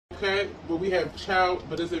Okay, but we have child,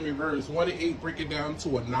 but it's in reverse. 1 and 8 break it down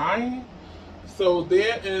to a 9. So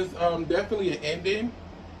there is definitely an ending.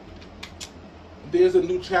 There's a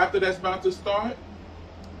new chapter that's about to start.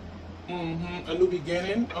 A new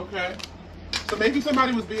beginning. Okay. So maybe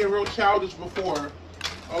somebody was being real childish before.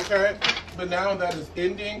 Okay. But now that is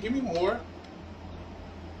ending. Give me more.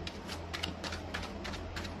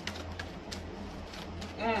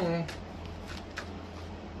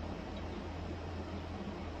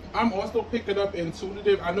 I'm also picking up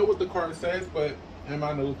intuitive. I know what the card says, but am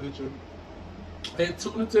I no picture?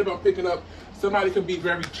 Intuitive, I'm picking up somebody could be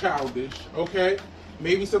very childish, okay?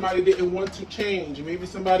 Maybe somebody didn't want to change. Maybe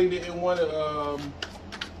somebody didn't want to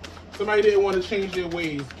change their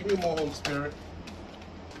ways. Give me more, Holy Spirit.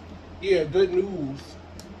 Yeah, good news.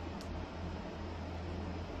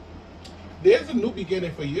 There's a new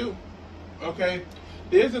beginning for you, okay?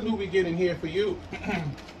 There's a new beginning here for you.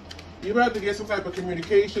 You're about to get some type of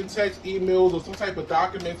communication, text, emails, or some type of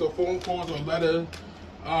documents, or phone calls, or letter.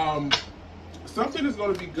 Something is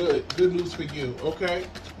going to be good. Good news for you, okay?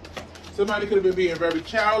 Somebody could have been being very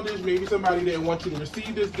childish. Maybe somebody didn't want you to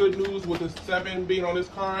receive this good news with the 7 being on this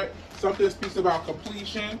card. Something speaks about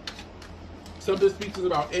completion. Something speaks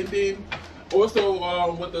about ending. Also,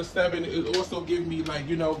 with the 7, it also gives me, like,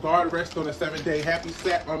 you know, God rest on the 7th day. Happy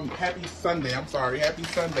Sunday. I'm sorry. Happy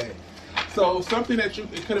Sunday. So something that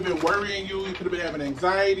it could have been worrying you, you could have been having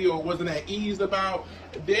anxiety or wasn't at ease about,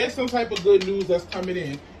 there's some type of good news that's coming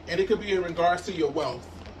in, and it could be in regards to your wealth.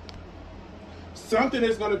 Something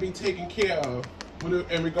is going to be taken care of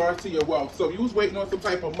in regards to your wealth. So if you was waiting on some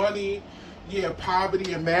type of money, yeah,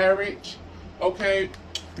 poverty and marriage, okay,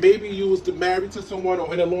 maybe you was married to someone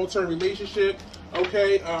or in a long-term relationship,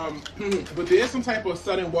 okay, but there's some type of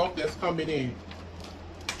sudden wealth that's coming in.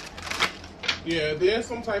 Yeah, there's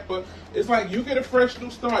some type of, it's like you get a fresh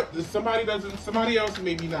new start. Somebody else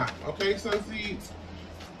maybe not. Okay, Sunseeds.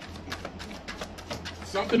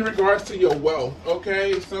 Something in regards to your wealth.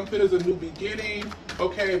 Okay, something is a new beginning.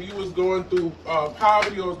 Okay, if you was going through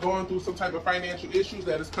poverty or was going through some type of financial issues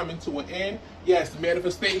that is coming to an end. Yes,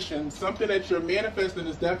 manifestation. Something that you're manifesting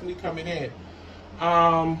is definitely coming in.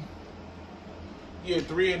 Yeah,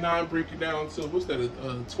 3 and 9 breaking down to, what's that,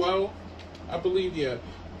 12? I believe, yeah.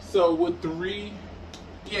 So with 3,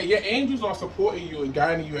 yeah, your angels are supporting you and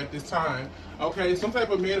guiding you at this time. Okay, some type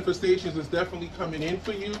of manifestations is definitely coming in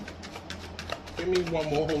for you. Give me one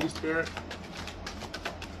more, Holy Spirit.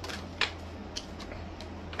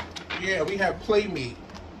 Yeah, we have playmate.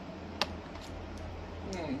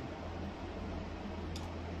 I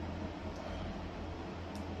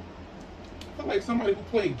feel like somebody who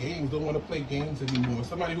played games don't want to play games anymore.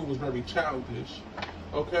 Somebody who was very childish.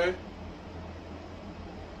 Okay?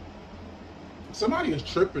 Somebody is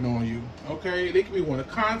tripping on you, okay? They could want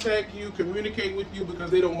to contact you, communicate with you because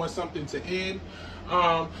they don't want something to end.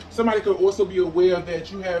 Somebody could also be aware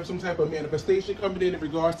that you have some type of manifestation coming in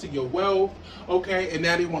regards to your wealth, okay? And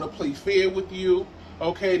now they want to play fair with you,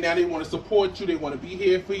 okay? Now they want to support you. They want to be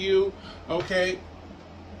here for you, okay?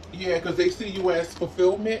 Yeah, because they see you as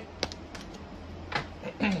fulfillment.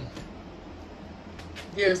 Yeah,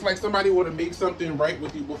 it's like somebody want to make something right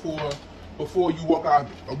with you before you walk out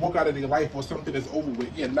of their life or something is over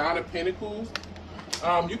with. Yeah, 9 of Pentacles.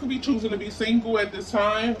 You could be choosing to be single at this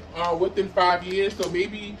time within 5 years. So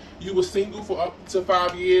maybe you were single for up to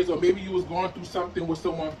 5 years, or maybe you was going through something with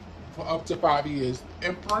someone for up to 5 years.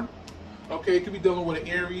 Emperor. Okay, you could be dealing with an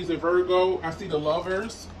Aries or Virgo. I see the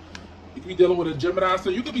Lovers. You could be dealing with a Gemini. So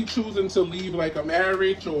you could be choosing to leave like a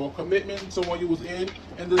marriage or a commitment, someone you was in,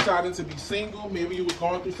 and deciding to be single. Maybe you was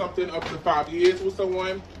going through something up to 5 years with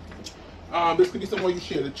someone. This could be someone you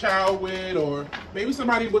shared a child with, or maybe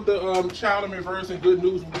somebody with the child in reverse and good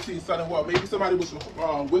news when you see sudden wealth. Maybe somebody was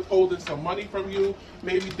withholding some money from you.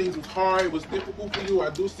 Maybe things was hard, it was difficult for you.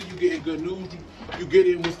 I do see you getting good news. You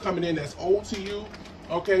getting what's coming in that's owed to you.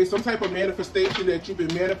 Okay, some type of manifestation that you've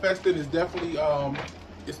been manifesting is definitely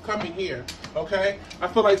is coming here. Okay, I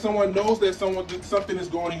feel like someone knows that something is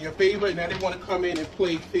going in your favor, and now they want to come in and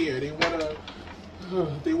play fair. They want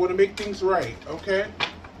to make things right. Okay.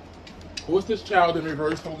 What's this child in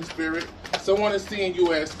reverse, Holy Spirit? Someone is seeing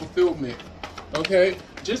you as fulfillment, okay?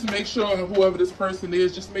 Just make sure, whoever this person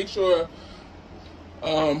is, just make sure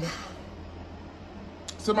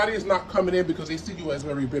somebody is not coming in because they see you as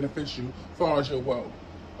very beneficial as far as your wealth,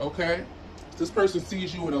 okay? This person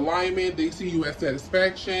sees you in alignment. They see you as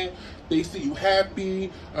satisfaction. They see you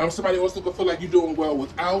happy. Somebody also could feel like you're doing well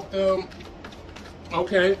without them.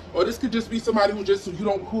 Okay, or this could just be somebody who just who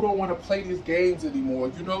don't want to play these games anymore.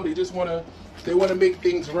 You know, they just want to make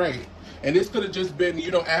things right. And this could have just been,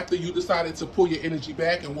 you know, after you decided to pull your energy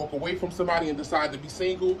back and walk away from somebody and decide to be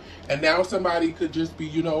single, and now somebody could just be,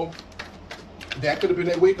 you know, that could have been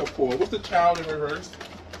a wake up call. What's the Child in reverse?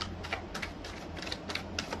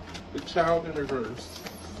 The Child in reverse.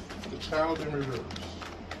 The Child in reverse.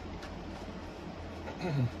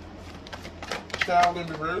 Child in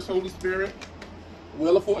reverse, Holy Spirit.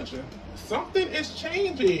 Wheel of Fortune. Something is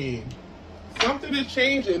changing. Something is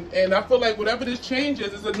changing. And I feel like whatever this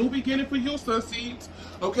changes is a new beginning for you, Sun Seeds.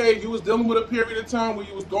 Okay, you was dealing with a period of time where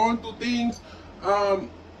you was going through things.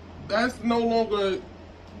 That's no longer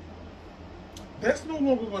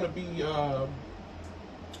going to be, I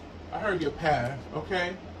heard your path,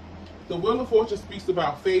 okay? The Wheel of Fortune speaks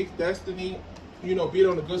about faith, destiny, you know, being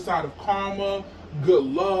on the good side of karma, good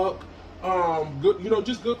luck, good, you know,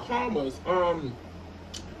 just good karmas.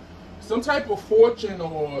 Some type of fortune,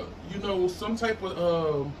 or you know, some type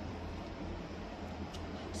of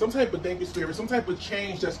thank you, Spirit, some type of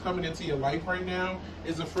change that's coming into your life right now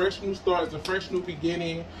is a fresh new start, it's a fresh new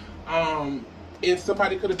beginning. And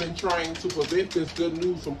somebody could have been trying to prevent this good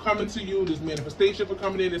news from coming to you, this manifestation from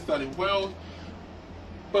coming in, this sudden wealth.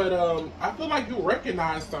 But I feel like you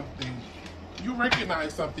recognize something. You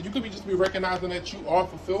recognize something. You could just be recognizing that you are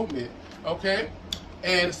fulfillment, okay?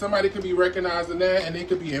 And somebody could be recognizing that, and they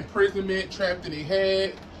could be imprisonment, trapped in their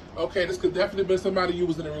head. Okay, this could definitely be somebody you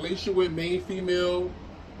was in a relationship with, main female,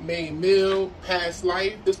 main male, past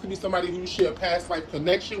life. This could be somebody who you share a past life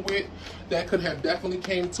connection with that could have definitely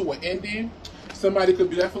came to an ending. Somebody could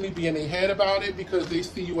definitely be in their head about it because they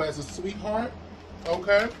see you as a sweetheart,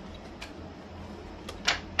 okay?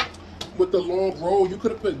 With the long road, you could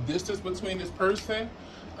have put distance between this person.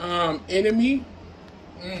 Enemy.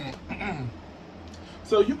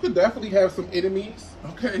 So you could definitely have some enemies,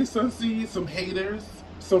 okay? Some seeds, some haters,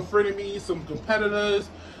 some frenemies, some competitors,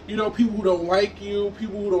 you know, people who don't like you,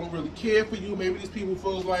 people who don't really care for you. Maybe these people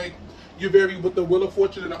feel like you're very, with the Wheel of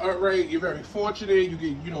Fortune and the upright, you're very fortunate, you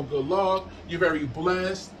get, you know, good luck, you're very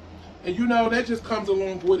blessed. And you know, that just comes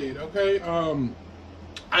along with it, okay?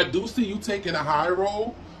 I do see you taking a high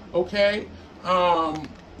roll, okay?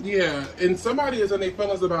 Yeah, and somebody is in their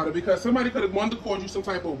feelings about it because somebody could have wanted to cause you some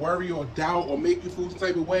type of worry or doubt or make you feel some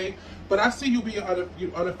type of way. But I see you being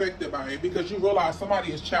unaffected by it because you realize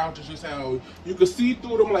somebody is childish as hell. You could see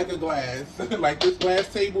through them like a glass. Like this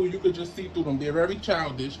glass table, you could just see through them. They're very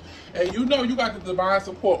childish. And you know you got the divine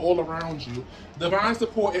support all around you. Divine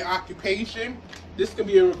support in occupation. This can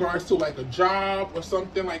be in regards to like a job or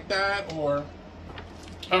something like that, or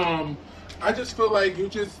I just feel like you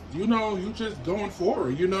just, you know, you just going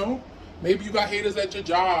forward, you know? Maybe you got haters at your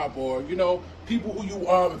job, or, you know, people who you,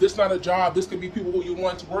 if this not a job, this could be people who you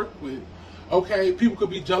want to work with, okay? People could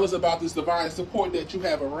be jealous about this divine support that you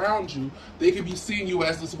have around you. They could be seeing you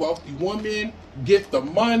as this wealthy woman, gift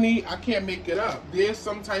of money. I can't make it up. There's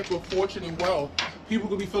some type of fortune and wealth. People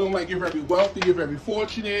could be feeling like you're very wealthy, you're very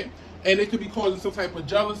fortunate, and it could be causing some type of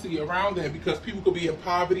jealousy around that because people could be in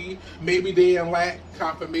poverty. Maybe they in lack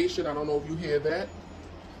confirmation. I don't know if you hear that.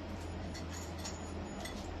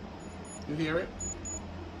 You hear it?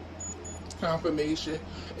 Confirmation.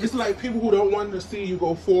 It's like people who don't want to see you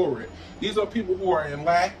go forward. These are people who are in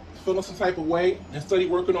lack, feeling some type of way, and study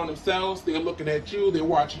working on themselves. They're looking at you, they're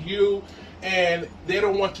watching you, and they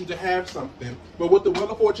don't want you to have something. But with the Wheel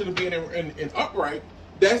of Fortune being in upright,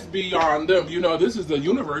 that's beyond them. You know, this is the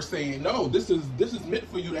universe saying, no, this is meant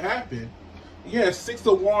for you to happen. Yeah, 6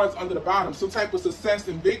 of Wands under the bottom, some type of success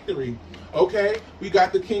and victory. Okay, we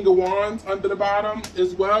got the King of Wands under the bottom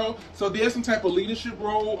as well. So there's some type of leadership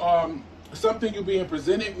role, something you're being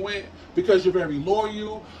presented with because you're very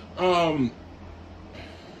loyal.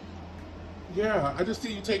 Yeah, I just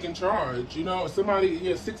see you taking charge. You know, somebody,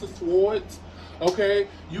 yeah, 6 of Swords. Okay,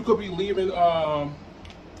 you could be leaving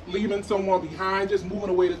someone behind, just moving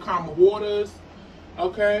away to calmer waters.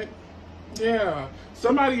 Okay, yeah.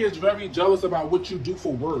 Somebody is very jealous about what you do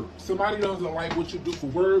for work. Somebody doesn't like what you do for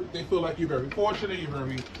work. They feel like you're very fortunate. You're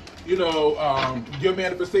very, you know, your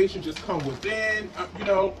manifestation just come within. You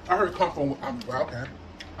know, I heard come from. Okay,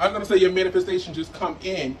 I was gonna say your manifestation just come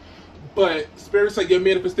in, but Spirit said your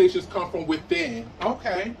manifestations come from within.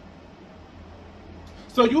 Okay.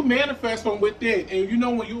 So you manifest from within, and you know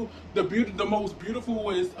when you the most beautiful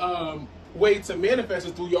way to manifest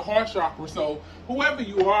is through your heart chakra. So whoever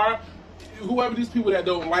you are, whoever these people that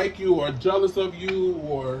don't like you or jealous of you,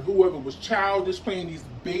 or whoever was childish playing these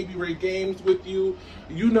baby ray games with you,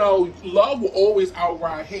 you know love will always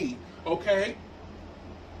outride hate. Okay.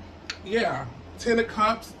 Yeah. 10 of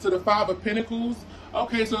Cups to the 5 of Pentacles.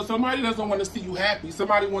 Okay, so somebody doesn't want to see you happy.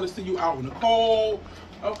 Somebody want to see you out in the cold.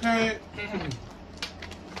 Okay.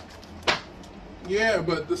 Yeah,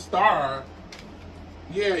 but the star,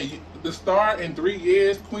 yeah, the star in 3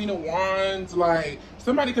 years, Queen of Wands, like,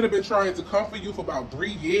 somebody could have been trying to comfort you for about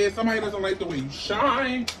 3 years. Somebody doesn't like the way you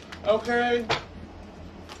shine, okay?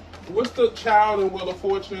 What's the child in Wheel of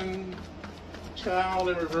Fortune? Child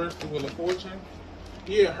in reverse in Wheel of Fortune.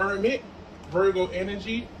 Yeah, Hermit, Virgo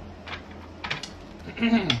energy.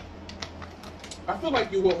 I feel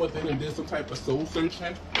like you went within and did some type of soul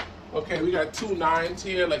searching. Okay, we got 2 9s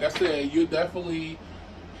here. Like I said, you're definitely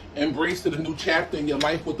embracing a new chapter in your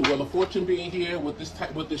life with the Wheel of Fortune being here, with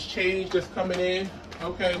this change that's coming in.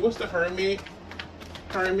 Okay, what's the Hermit?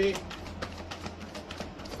 Hermit.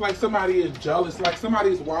 It's like somebody is jealous, like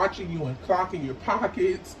somebody's watching you and clocking your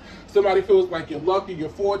pockets. Somebody feels like you're lucky, you're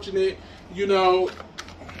fortunate, you know.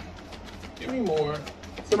 Give me more.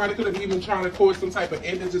 Somebody could have even trying to cause some type of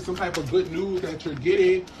ending to some type of good news that you're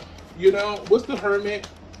getting. You know, what's the Hermit?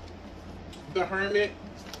 The Hermit.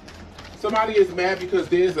 Somebody is mad because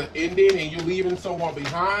there's an ending and you're leaving someone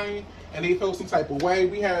behind and they feel some type of way.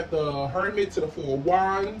 We have the Hermit to the 4 of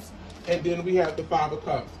Wands, and then we have the 5 of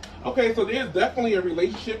Cups. Okay, so there's definitely a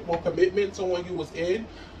relationship or commitment someone you was in.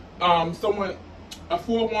 A 4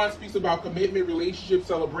 of Wands speaks about commitment, relationship,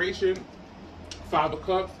 celebration. 5 of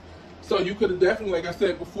Cups. So you could have definitely, like I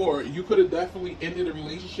said before, you could have definitely ended a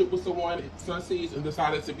relationship with someone, Sunseeds, and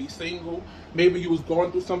decided to be single. Maybe you was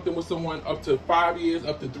going through something with someone up to 5 years,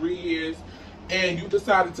 up to 3 years, and you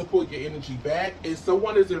decided to put your energy back, and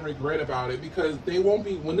someone is in regret about it because they won't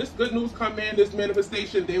be, when this good news come in, this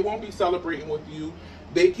manifestation, they won't be celebrating with you.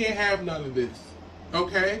 They can't have none of this,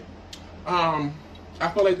 okay? I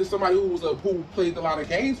feel like there's somebody who played a lot of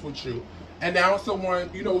games with you, and now someone,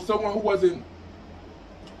 you know, someone who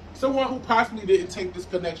possibly didn't take this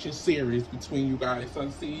connection serious between you guys,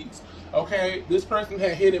 Sunseeds. Okay, this person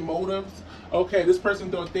had hidden motives. Okay, this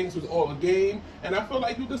person thought things was all a game, and I feel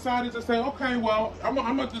like you decided to say, okay, well, I'm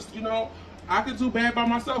gonna just, you know, I could do bad by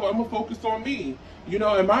myself. I'm gonna focus on me, you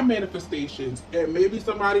know, and my manifestations. And maybe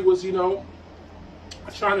somebody was, you know,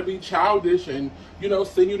 trying to be childish and, you know,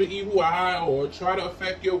 send you the evil eye, or try to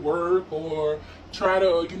affect your work, or try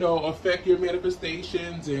to, you know, affect your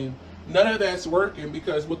manifestations, and none of that's working,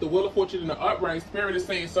 because with the Wheel of Fortune in the upright, Spirit is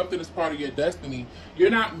saying something is part of your destiny. You're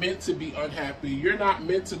not meant to be unhappy. You're not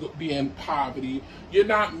meant to be in poverty. You're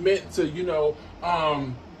not meant to, you know,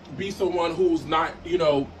 be someone who's not, you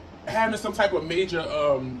know, having some type of major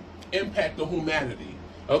impact on humanity.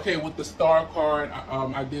 Okay, with the Star card,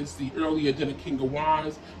 I did see earlier, then the King of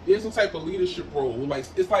Wands. There's some type of leadership role. Like,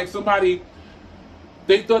 it's like somebody,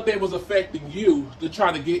 they thought they was affecting you to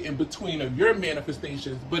try to get in between of your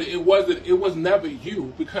manifestations, but it wasn't. It was never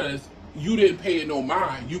you, because you didn't pay it no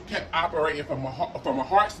mind. You kept operating from a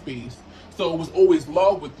heart space, so it was always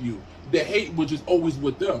love with you. The hate was just always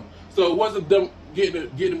with them. So it wasn't them getting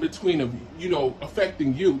in between of you, you know,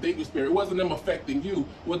 affecting you. Thank you, Spirit. It wasn't them affecting you.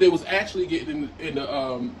 What they was actually getting in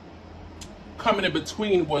the coming in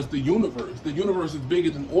between was the universe. The universe is bigger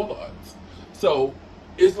than all of us. So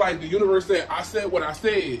it's like the universe said, I said what I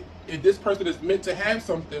said. If this person is meant to have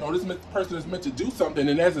something, or this person is meant to do something,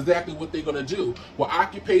 and that's exactly what they're going to do. Well,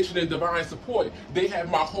 occupation and divine support, they have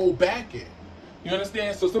my whole backing. You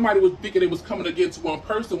understand? So somebody was thinking it was coming against one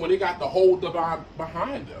person when they got the whole divine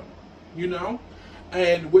behind them. You know?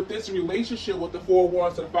 And with this relationship with the 4 of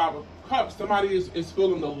Wands to the 5 of Cups, somebody is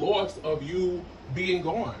feeling the loss of you being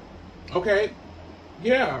gone. Okay?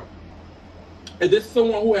 Yeah. And this is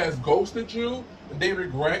someone who has ghosted you, they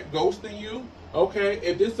regret ghosting you. Okay,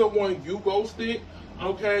 if this is someone you ghosted,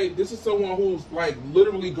 okay, this is someone who's like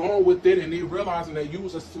literally gone with it, and they realizing that you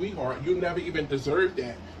was a sweetheart. You never even deserved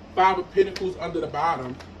that. 5 of Pentacles under the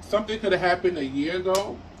bottom. Something could have happened a year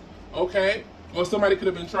ago, okay, or somebody could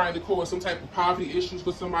have been trying to cause some type of poverty issues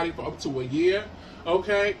for somebody for up to a year,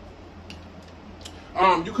 okay.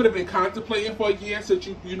 You could have been contemplating for a year since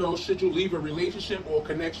you know, should you leave a relationship or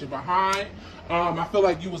connection behind. I feel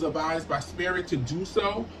like you was advised by Spirit to do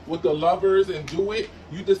so with the Lovers and do it.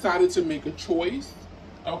 You decided to make a choice,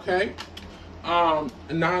 okay? 9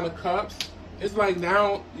 of Cups. It's like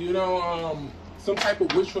now, you know, some type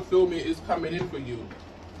of wish fulfillment is coming in for you.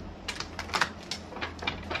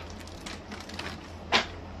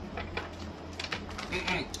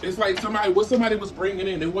 It's like what somebody was bringing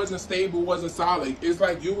in, it wasn't stable, wasn't solid. It's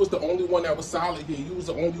like you was the only one that was solid here. You was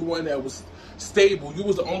the only one that was stable. You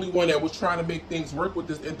was the only one that was trying to make things work with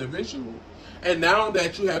this individual. And now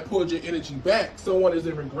that you have pulled your energy back, someone is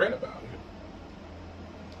in regret about it.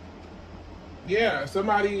 Yeah,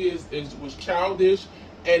 somebody was childish,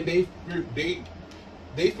 and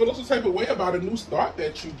They feel some type of way about a new start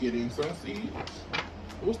that you're getting, Sun Seeds.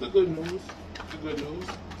 What's the good news? The good news.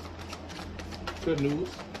 Good news.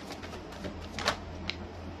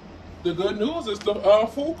 The good news is the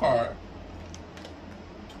Fool card.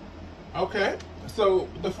 Okay, so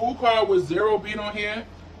the Fool card with 0 being on here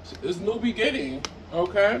is new beginning.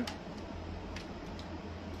 Okay,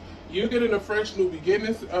 you're getting a fresh new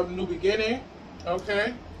beginning.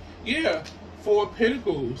 Okay, yeah, 4 of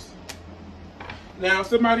Pentacles. Now,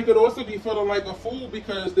 somebody could also be feeling like a fool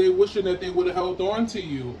because they're wishing that they would have held on to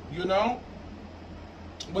you, you know?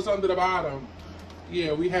 What's under the bottom?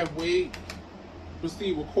 Yeah, we have wait,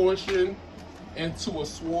 proceed with caution, and 2 of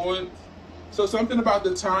Swords. So something about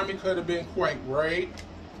the timing could have been quite right.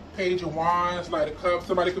 Page of Wands, Knight of Cups.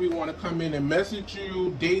 Somebody could be wanting to come in and message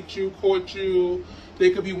you, date you, court you.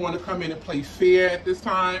 They could be wanting to come in and play fair at this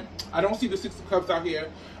time. I don't see the 6 of Cups out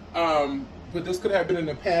here, but this could have been in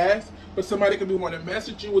the past. But somebody could be wanting to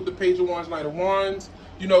message you with the Page of Wands, Knight of Wands.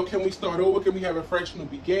 You know, can we start over? Can we have a fresh new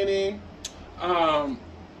beginning?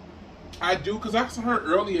 I do, because I heard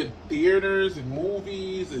earlier theaters and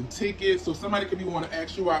movies and tickets. So somebody could be wanting to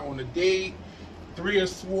ask you out on a date. 3 of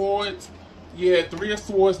Swords. Yeah, 3 of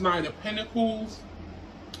Swords, 9 of Pentacles.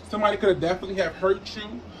 Somebody could have definitely have hurt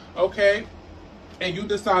you, okay? And you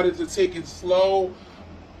decided to take it slow.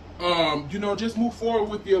 You know, just move forward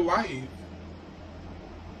with your life.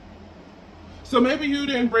 So maybe you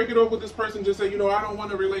didn't break it up with this person, just say, you know, I don't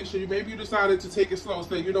want a relationship. Maybe you decided to take it slow.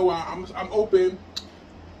 Say, you know what, I'm open.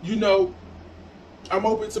 You know, I'm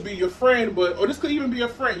open to be your friend, but, or this could even be a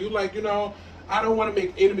friend. You like, you know, I don't want to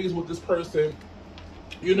make enemies with this person.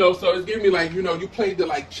 You know, so it's giving me like, you know, you played the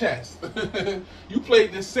like chess. You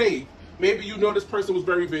played this safe. Maybe you know this person was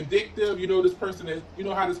very vindictive. You know this person is, you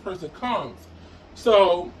know how this person comes.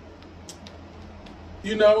 So,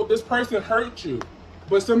 you know, this person hurt you.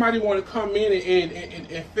 But somebody want to come in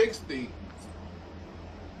and fix things.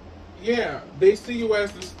 Yeah, they see you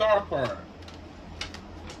as the Star card.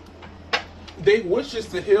 They wishes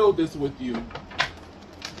to heal this with you.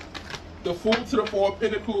 The Fool to the 4 of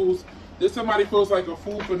Pentacles. This somebody feels like a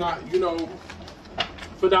fool for not, you know,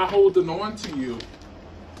 for not holding on to you.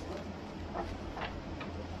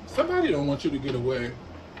 Somebody don't want you to get away.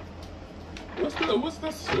 What's the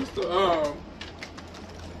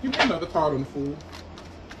give me another card on the Fool.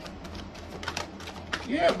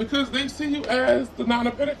 Yeah, because they see you as the 9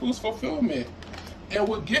 of Pentacles fulfillment. And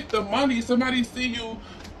with Get the Money, somebody see you,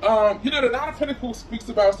 you know, the 9 of Pentacles speaks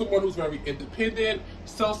about someone who's very independent,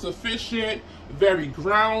 self-sufficient, very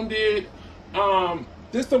grounded.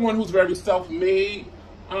 This is someone who's very self-made.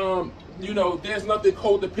 You know, there's nothing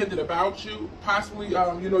codependent about you. Possibly,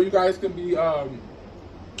 you know, you guys can be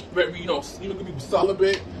very, you know, can be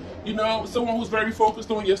celibate. You know, someone who's very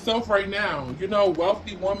focused on yourself right now. You know,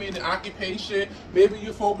 wealthy woman in occupation. Maybe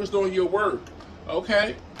you're focused on your work.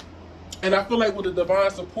 Okay? And I feel like with the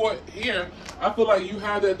divine support here, I feel like you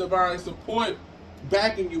have that divine support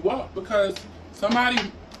backing you up. Because somebody,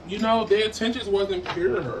 you know, their intentions wasn't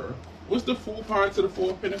pure. What's the Fool card to the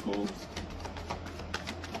 4 of Pentacles?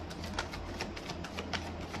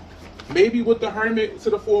 Maybe with the Hermit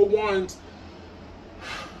to the 4 of Wands,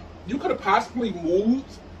 you could have possibly moved,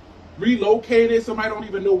 relocated. Somebody don't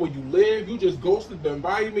even know where you live. You just ghosted the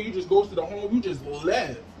environment. You just ghosted the home. You just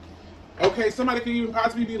left. Okay, somebody could even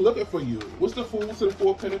possibly be looking for you. What's the Fool to the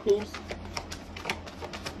 4 of Pentacles?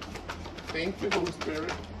 Thank you, Holy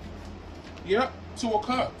Spirit. Yep, 2 of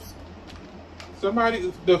Cups.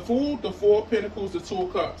 Somebody, the Fool, the 4 of Pentacles, the 2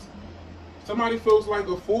 of Cups. Somebody feels like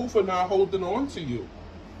a fool for not holding on to you.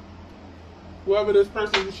 Whoever this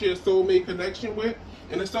person you share a soulmate connection with,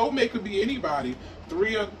 and a soulmate could be anybody.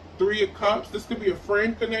 3 of Cups. This could be a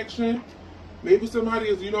friend connection. Maybe somebody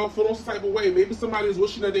is, you know, feeling some type of way. Maybe somebody is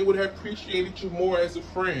wishing that they would have appreciated you more as a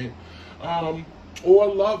friend, or a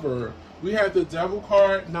lover. We have the Devil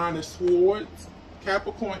card, 9 of Swords,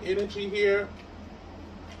 Capricorn energy here,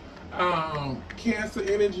 Cancer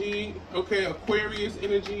energy, okay, Aquarius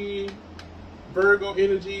energy, Virgo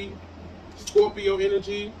energy, Scorpio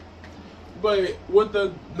energy. But with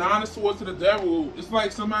the 9 of Swords to the Devil, it's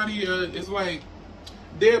like somebody, it's like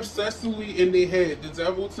they're obsessively in their head. The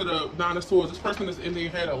Devil to the 9 of Swords, this person is in their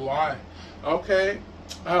head a lot, okay?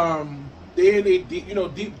 They're in a deep, you know,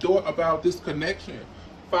 deep thought about this connection.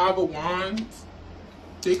 5 of Wands,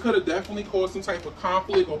 they could have definitely caused some type of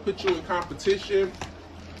conflict or put you in competition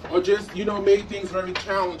or just, you know, made things very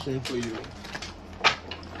challenging for you.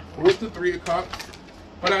 What's the 3 of Cups?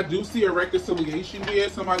 But I do see a reconciliation here.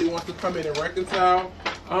 Somebody wants to come in and reconcile.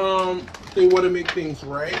 They want to make things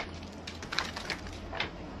right.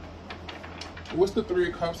 What's the 3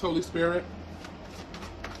 of Cups, Holy Spirit?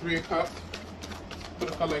 3 of Cups.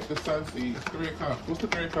 gonna collect the Sun seeds. 3 of Cups. What's the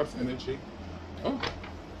 3 of Cups energy? Oh,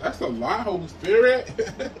 that's a lot, Holy Spirit.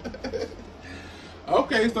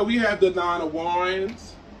 Okay, so we have the 9 of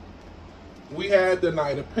Wands. We have the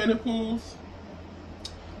Knight of Pentacles.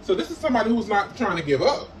 So this is somebody who's not trying to give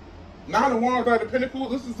up. 9 of Wands, Knight of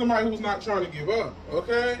Pentacles. This is somebody who's not trying to give up.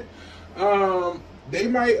 Okay. They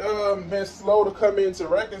might been slow to come in to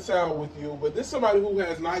reconcile with you, but this is somebody who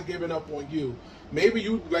has not given up on you. Maybe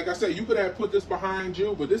you, like I said, you could have put this behind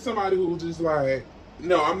you, but this is somebody who's just like,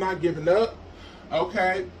 no, I'm not giving up.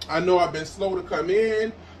 Okay, I know I've been slow to come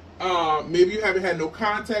in. Maybe you haven't had no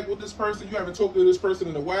contact with this person. You haven't talked to this person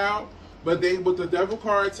in a while. But they, with the Devil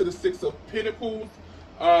card to the 6 of Pentacles,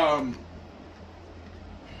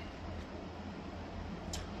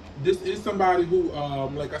 this is somebody who,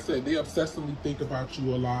 like I said, they obsessively think about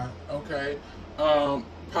you a lot, okay?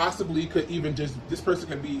 Possibly could even just, this person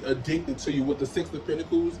can be addicted to you with the 6 of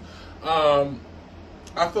Pentacles.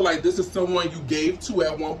 I feel like this is someone you gave to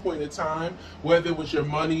at one point in time, whether it was your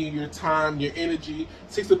money, your time, your energy.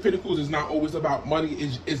 6 of Pentacles is not always about money,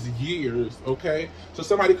 it's years, okay? So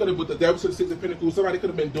somebody could have, with the Devil to the 6 of Pentacles, somebody could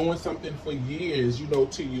have been doing something for years, you know,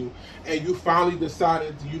 to you. And you finally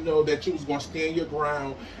decided, you know, that you was going to stand your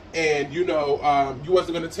ground and, you know, you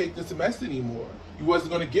wasn't going to take this mess anymore. You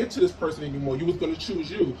wasn't going to give to this person anymore. You was going to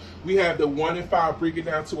choose you. We have the 1 and 5 breaking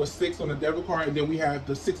down to a 6 on the Devil card, and then we have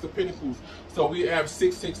the 6 of Pentacles. So we have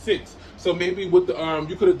 666. So maybe with the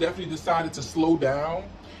you could have definitely decided to slow down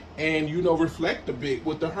and, you know, reflect a bit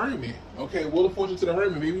with the Hermit. Okay, Wheel of Fortune to the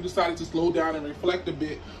Hermit. Maybe you decided to slow down and reflect a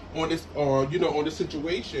bit on this, you know, on the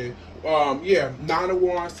situation. Yeah, 9 of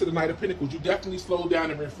Wands to the Knight of Pentacles. You definitely slow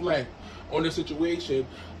down and reflect on the situation.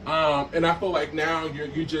 And I feel like now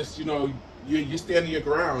you're just, you know, you're standing your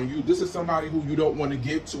ground. This is somebody who you don't want to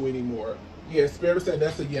give to anymore. Yeah, Spirit said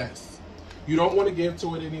that's a yes. You don't want to give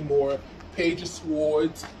to it anymore. Page of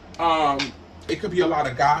Swords. It could be a lot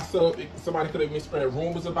of gossip. Somebody could have been spreading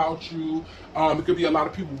rumors about you. It could be a lot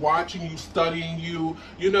of people watching you, studying you.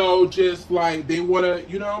 You know, just like they want to,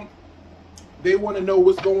 you know, they want to know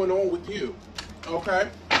what's going on with you. Okay.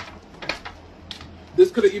 This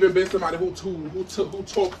could have even been somebody who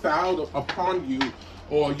talked foul upon you,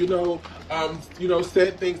 or you know,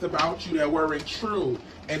 said things about you that weren't true,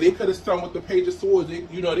 and they could have stung with the Page of Swords.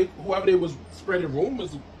 Whoever they was spreading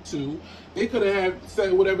rumors to, they could have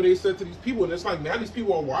said whatever they said to these people, and it's like now these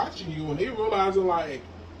people are watching you, and they realizing like,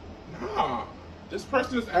 nah, this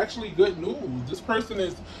person is actually good news. This person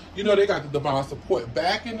is, you know, they got the divine support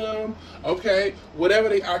backing them, okay? Whatever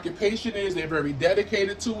their occupation is, they're very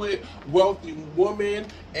dedicated to it. Wealthy woman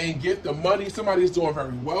and get the money. Somebody's doing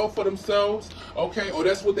very well for themselves, okay? Or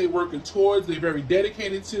that's what they're working towards. They're very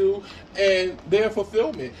dedicated to, and their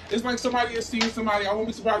fulfillment. It's like somebody is seeing somebody, I won't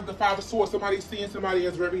be surprised if the 5 of Swords, somebody's seeing somebody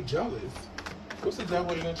as very jealous. What's the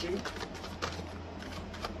Devil energy?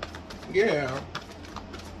 Yeah.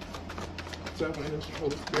 Devil energy,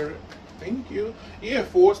 Holy Spirit. Thank you. Yeah,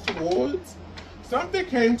 Force towards. Something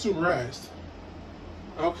came to rest.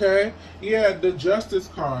 Okay? Yeah, the Justice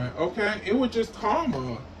card. Okay? It was just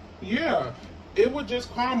karma. Yeah. It was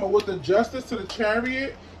just karma with the Justice to the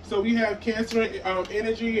Chariot. So we have Cancer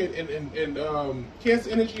energy and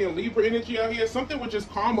Cancer energy and Libra energy out here. Something was just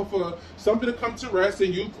karma for something to come to rest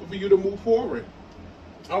and for you to move forward.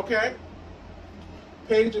 Okay?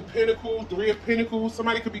 Page of Pentacles, 3 of Pentacles.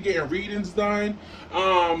 Somebody could be getting readings done.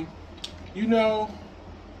 You know,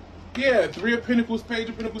 yeah, 3 of Pentacles, Page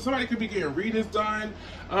of Pentacles. Somebody could be getting readings done.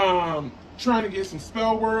 Trying to get some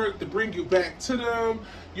spell work to bring you back to them.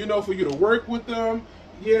 You know, for you to work with them.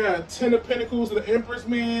 Yeah, 10 of Pentacles to the Empress,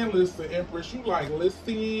 man. Listen, Empress, you like,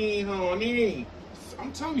 listen, honey.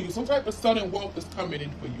 I'm telling you, some type of sudden wealth is coming in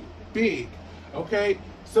for you. Big, okay?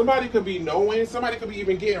 Somebody could be knowing. Somebody could be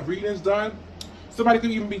even getting readings done. Somebody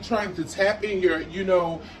could even be trying to tap in your, you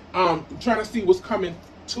know, trying to see what's coming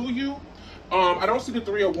to you. I don't see the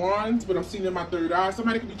 3 of Wands, but I'm seeing in my third eye.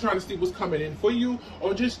 Somebody could be trying to see what's coming in for you,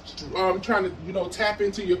 or just trying to, you know, tap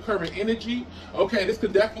into your current energy. Okay, this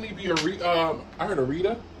could definitely be I heard a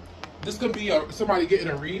reader. This could be somebody getting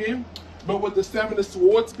a reading. But with the 7 of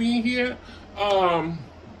Swords being here,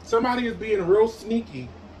 somebody is being real sneaky.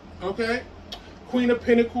 Okay? Queen of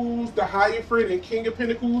Pentacles, the Hierophant, and King of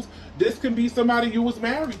Pentacles. This can be somebody you was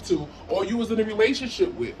married to, or you was in a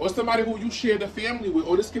relationship with, or somebody who you shared a family with,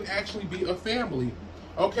 or this can actually be a family.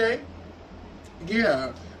 Okay?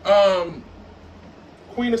 Yeah.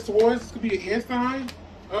 Queen of Swords, this could be an air sign.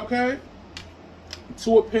 Okay?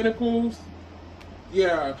 2 of Pentacles.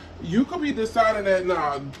 Yeah, you could be deciding that,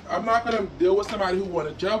 nah, I'm not going to deal with somebody who want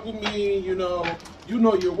to juggle me, you know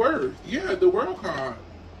your worth. Yeah, the World card.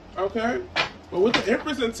 Okay? But with the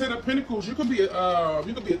Empress and Ten of Pentacles, you could be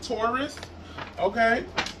a Taurus, okay,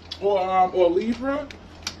 or Libra.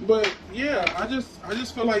 But yeah, I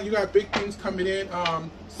just feel like you got big things coming in.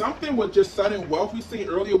 Something with just sudden wealth we seen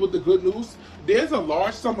earlier with the good news. There's a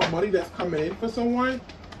large sum of money that's coming in for someone.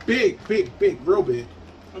 Big, real big.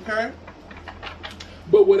 Okay?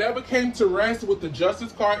 But whatever came to rest with the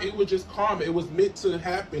Justice card, it was just karma. It was meant to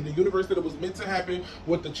happen. The universe said it was meant to happen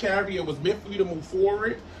with the Chariot. It was meant for you to move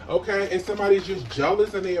forward. Okay? And somebody's just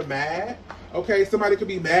jealous and they are mad. Okay? Somebody could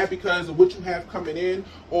be mad because of what you have coming in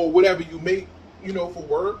or whatever you make, you know, for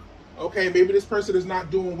work. Okay? Maybe this person is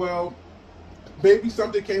not doing well. Maybe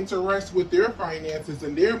something came to rest with their finances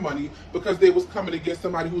and their money because they was coming against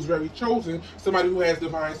somebody who's very chosen, somebody who has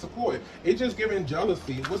divine support. It's just giving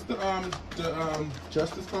jealousy. What's the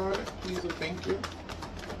Justice card, please and thank you?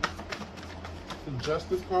 The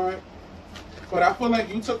Justice card. But I feel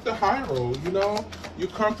like you took the high road, you know? You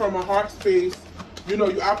come from a heart space, you know,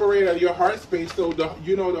 you operate at your heart space, so the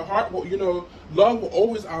heart will, you know, love will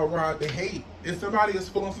always outride the hate. If somebody is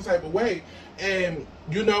feeling some type of way, and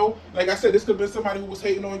you know, like I said, this could have been somebody who was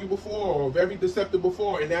hating on you before or very deceptive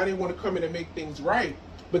before, and now they want to come in and make things right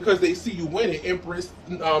because they see you winning. Empress,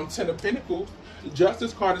 Ten of Pentacles.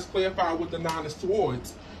 Justice card is clarified with the Nine of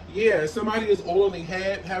Swords. Yeah, somebody is all in their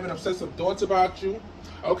head, having obsessive thoughts about you.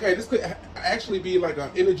 Okay, this could actually be like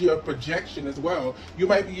an energy of projection as well. You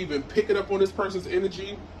might be even picking up on this person's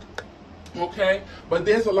energy. Okay, but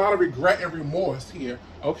there's a lot of regret and remorse here.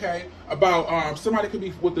 Okay, about somebody could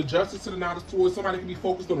be with the Justice to the Nine of Swords. Somebody could be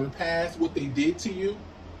focused on the past, what they did to you.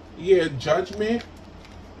 Yeah, Judgment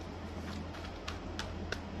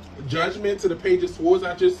to the Page of Swords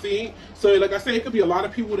I just seen. So like I said, it could be a lot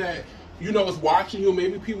of people that, you know, is watching you.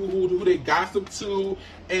 Maybe people who they gossip to,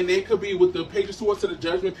 and they could be with the Page of Swords to the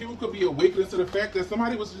Judgment. People could be awakening to the fact that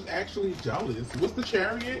somebody was just actually jealous. What's the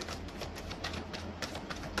Chariot?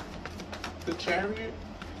 The Chariot?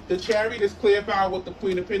 The Chariot is clarified with the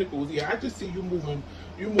Queen of Pentacles. Yeah, I just see you moving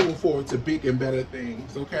forward to big and better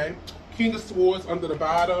things, okay? King of Swords under the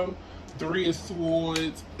bottom, Three of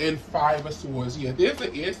Swords, and Five of Swords. Yeah, there's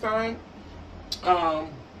an air sign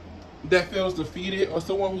that feels defeated or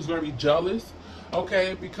someone who's very jealous,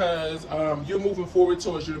 okay? Because you're moving forward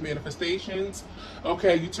towards your manifestations,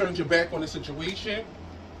 okay? You turned your back on the situation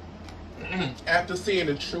after seeing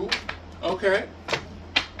the truth, okay?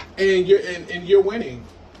 And you're winning.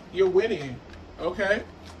 You're winning. Okay?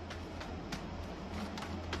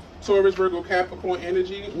 Taurus, Virgo, Capricorn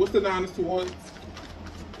energy. What's the Nine of Swords?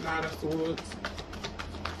 Nine of Swords.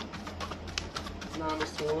 Nine of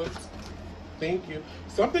Swords. Thank you.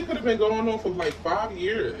 Something could have been going on for like 5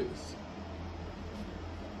 years.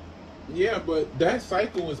 Yeah, but that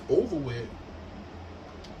cycle is over with.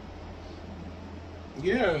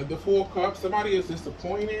 Yeah, the Four of Cups. Somebody is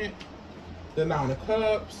disappointed. The Nine of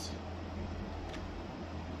Cups.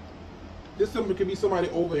 This could be somebody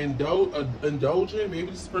overindulgent. Maybe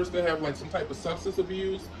this person have like some type of substance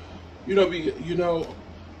abuse. But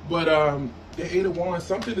the Eight of Wands,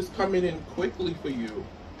 something is coming in quickly for you.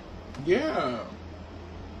 Yeah.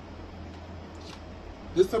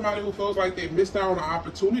 This is somebody who feels like they missed out on an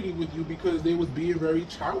opportunity with you because they was being very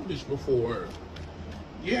childish before.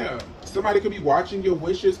 Yeah. Somebody could be watching your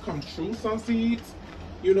wishes come true, some seeds.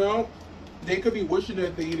 You know? They could be wishing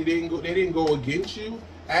that they didn't go against you.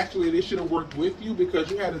 Actually, they should have worked with you because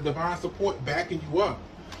you had a divine support backing you up.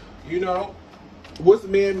 You know? What's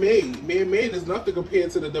man-made? Man-made is nothing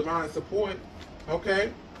compared to the divine support.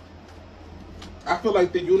 Okay? I feel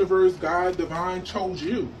like the universe, God, divine chose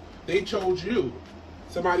you. They chose you.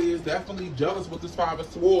 Somebody is definitely jealous with this Five of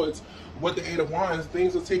Swords. With the Eight of Wands,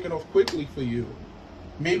 things are taking off quickly for you.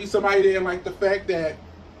 Maybe somebody didn't like the fact that,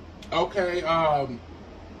 okay,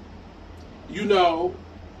 you know,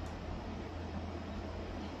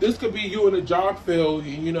 this could be you in a job field,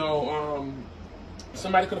 you know,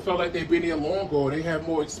 somebody could have felt like they've been there longer or they have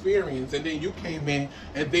more experience, and then you came in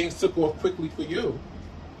and things took off quickly for you.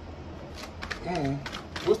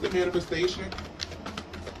 What's the manifestation?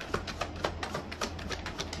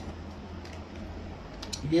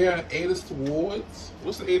 Yeah, Eight of Swords.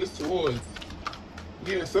 What's the Eight of Swords?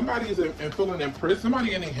 Yeah, somebody is feeling impressed.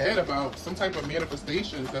 Somebody in their head about some type of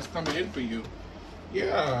manifestations that's coming in for you.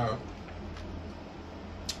 Yeah.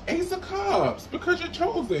 Ace of Cups, because you're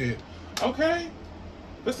chosen. Okay?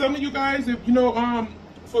 For some of you guys, if you know,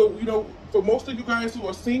 for most of you guys who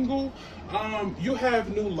are single, you have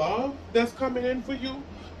new love that's coming in for you.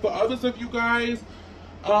 For others of you guys,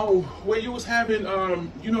 where you was having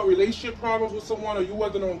relationship problems with someone, or you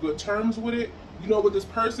wasn't on good terms with it, you know, with this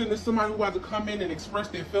person, there's somebody who had to come in and express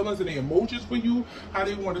their feelings and their emotions for you, how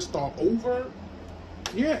they want to start over.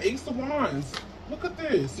 Yeah, Ace of Wands. Look at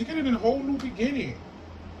this. You're getting a whole new beginning.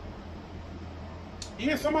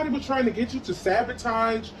 Yeah, somebody was trying to get you to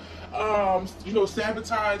sabotage,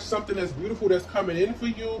 sabotage something that's beautiful that's coming in for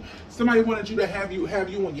you. Somebody wanted you to have you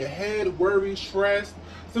on your head, worried, stressed.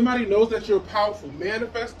 Somebody knows that you're a powerful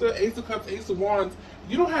manifester. Ace of Cups, Ace of Wands.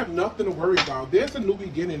 You don't have nothing to worry about. There's a new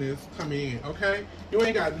beginning that's coming in, okay? You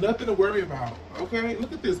ain't got nothing to worry about, okay?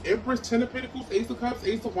 Look at this. Empress, Ten of Pentacles, Ace of Cups,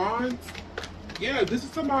 Ace of Wands. Yeah, this is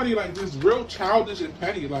somebody like just real childish and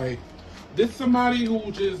petty. Like, this is somebody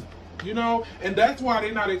who just, and that's why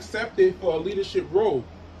they're not accepted for a leadership role.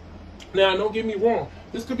 Now, don't get me wrong.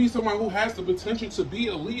 This could be someone who has the potential to be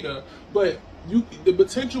a leader, but the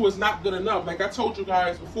potential is not good enough. Like I told you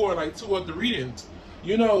guys before, like 2 other readings,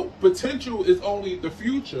 potential is only the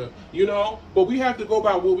future, but we have to go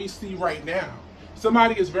by what we see right now.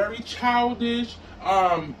 Somebody is very childish.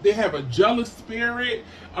 They have a jealous spirit.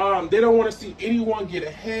 They don't want to see anyone get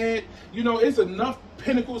ahead. It's enough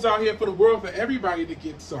pentacles out here for the world for everybody to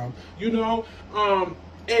get some,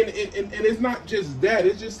 and it's not just that.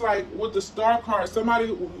 It's just like with the star card,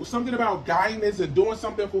 something about guidance and doing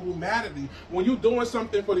something for humanity. When you're doing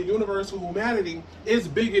something for the universe, for humanity, it's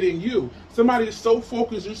bigger than you. Somebody is so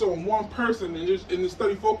focused just on one person and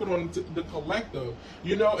instead of focusing on the collective,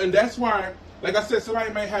 and that's why, like I said,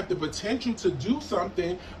 somebody may have the potential to do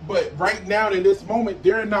something, but right now in this moment,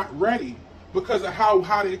 they're not ready because of how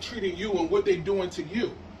they're treating you and what they're doing to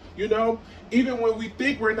you. Even when we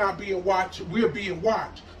think we're not being watched, we're being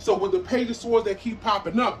watched. So with the Page of Swords that keep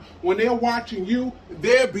popping up, when they're watching you,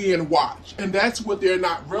 they're being watched. And that's what they're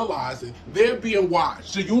not realizing. They're being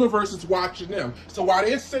watched. The universe is watching them. So while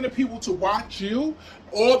they're sending people to watch you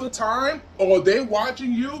all the time, or they're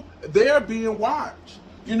watching you, they're being watched.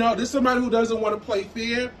 This is somebody who doesn't want to play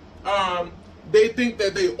fair. They think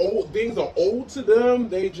that things are old to them.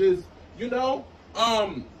 They just,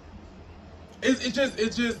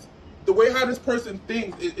 it's just the way how this person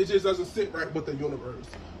thinks, it just doesn't sit right with the universe.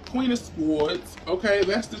 Queen of Swords, okay,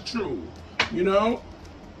 that's the truth,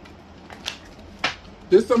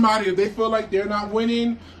 This somebody, if they feel like they're not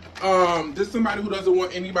winning, this somebody who doesn't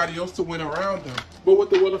want anybody else to win around them. But with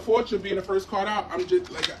the Wheel of Fortune being the first card out, I'm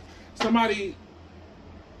just like, somebody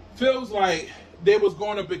feels like they was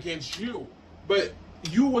going up against you, but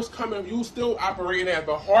you was still operating out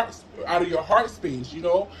of your heart space,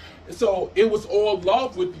 So it was all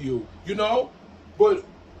love with you, But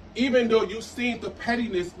even though you seen the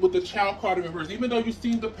pettiness with the Child card in reverse, even though you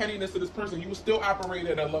seen the pettiness of this person, you was still operating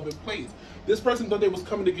at a loving place. This person thought they was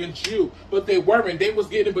coming against you, but they weren't. They was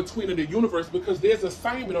getting in between of the universe because there's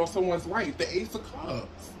assignment on someone's life. The Ace of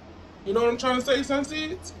Cups. You know what I'm trying to say,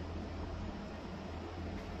 Sunseeds?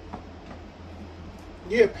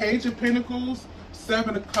 Yeah, Page of Pentacles,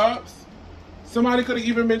 7 of Cups. Somebody could have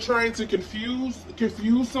even been trying to confuse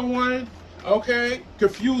someone, okay?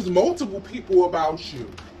 Confuse multiple people about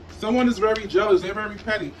you. Someone is very jealous, they're very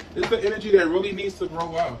petty. It's the energy that really needs to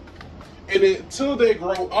grow up. And until they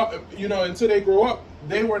grow up,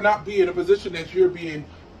 they will not be in a position that you're being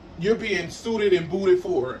suited and booted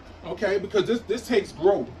for, okay? Because this takes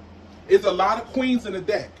growth. It's a lot of queens in the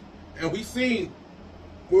deck. And we seen,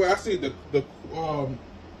 well, I see well,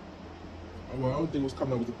 I don't think it was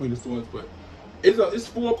coming up with the Queen of Swords, but it's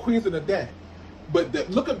 4 queens in the deck. But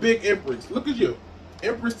look at Big Empress. Look at you.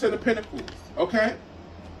 Empress, 10 of Pentacles. Okay?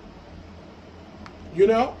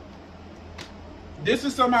 This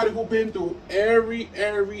is somebody who's been through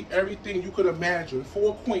everything you could imagine.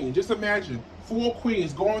 4 queens. Just imagine 4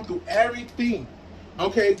 queens going through everything,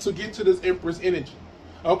 okay, to get to this Empress energy.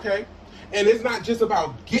 Okay? And it's not just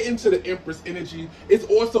about getting to the Empress energy. It's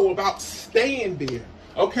also about staying there.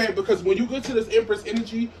 Okay, because when you get to this Empress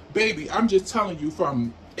energy, baby, I'm just telling you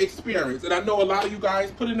from experience, and I know a lot of you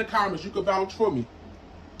guys put in the comments, you can vouch for me.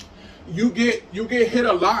 You get hit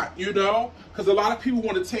a lot, because a lot of people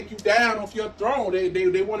want to take you down off your throne.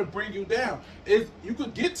 They want to bring you down. You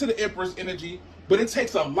could get to the Empress energy, but it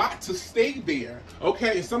takes a lot to stay there.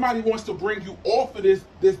 Okay, if somebody wants to bring you off of this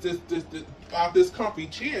comfy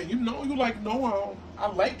chair, you like, no, I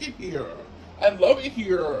like it here. I love it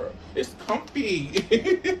here. It's comfy.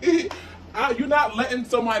 You're not letting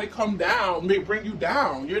somebody come down, bring you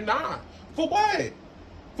down. You're not. For what?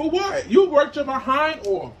 For what? You worked your behind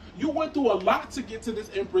off. You went through a lot to get to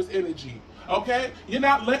this Empress energy. Okay? You're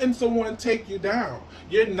not letting someone take you down.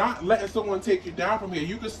 You're not letting someone take you down from here.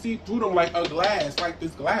 You can see through them like a glass, like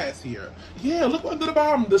this glass here. Yeah, look under the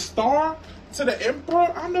bottom. The star to the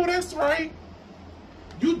Emperor. I know that's right.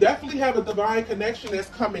 You definitely have a divine connection that's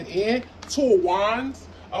coming in. 2 of Wands,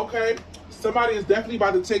 okay? Somebody is definitely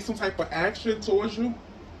about to take some type of action towards you.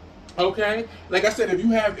 Okay, like I said,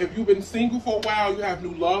 if you've been single for a while, you have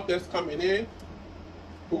new love that's coming in.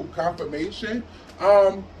 Ooh, confirmation.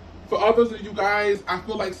 For others of you guys, I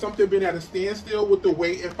feel like something been at a standstill with the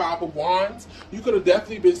Weight and Five of Wands. You could have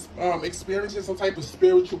definitely been experiencing some type of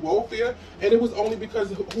spiritual warfare, and it was only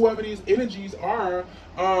because whoever these energies are,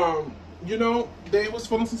 you know, they was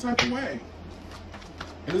feeling some type of way.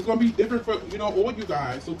 And it's gonna be different for, you know, all you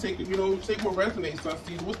guys. So take, you know, take what resonates.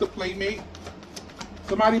 Sunstees. What's the playmate?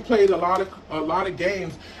 Somebody played a lot of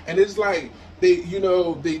games, and it's like they, you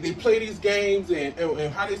know, they play these games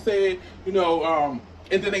and how they say it, you know,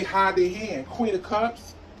 and then they hide their hand. Queen of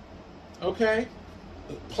Cups, okay.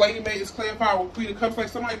 Playmate is clarified with Queen of Cups. Like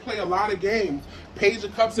somebody play a lot of games. Page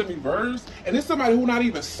of Cups in reverse, and it's somebody who's not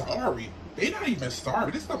even sorry. They're not even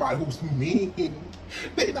sorry. This is somebody who's mean.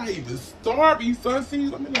 They're not even sorry,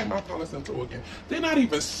 Sunseeds. Let me let my policy into again. They're not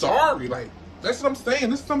even sorry. Like, that's what I'm saying.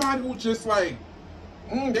 This is somebody who just like,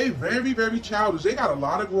 they very, very childish. They got a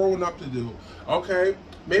lot of growing up to do. Okay?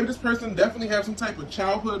 Maybe this person definitely has some type of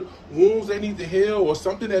childhood wounds they need to heal, or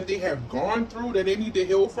something that they have gone through that they need to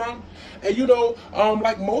heal from. And you know,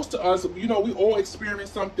 like most of us, you know, we all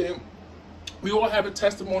experience something. We all have a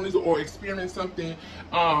testimonies or experience something,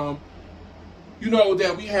 you know,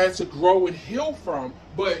 that we had to grow and heal from.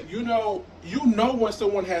 But you know when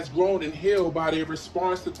someone has grown and healed by their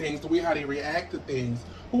response to things, the way how they react to things.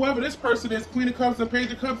 Whoever this person is, Queen of Cups and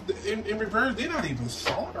Page of Cups in reverse, they're not even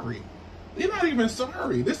sorry. They're not even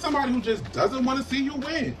sorry. This is somebody who just doesn't want to see you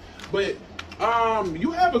win. But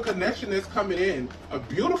you have a connection that's coming in, a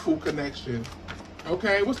beautiful connection.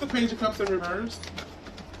 Okay, what's the Page of Cups in reverse?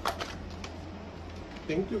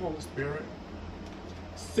 Thank you, Holy Spirit.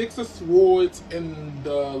 Six of Swords and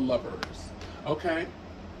the Lovers. Okay.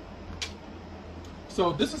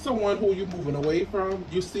 So this is someone who you're moving away from.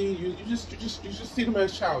 You see, you just see them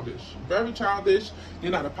as childish, very childish.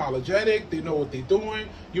 They're not apologetic. They know what they're doing.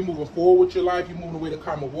 You're moving forward with your life. You're moving away to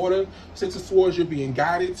calm water. Six of Swords, you're being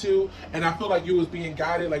guided to, and I feel like you was being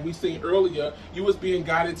guided, like we seen earlier. You was being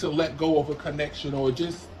guided to let go of a connection, or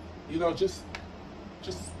just, you know, just,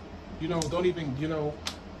 you know, don't even, you know,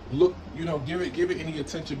 look, you know, give it any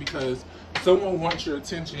attention, because someone wants your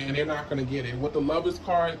attention and they're not going to get it. With the Lovers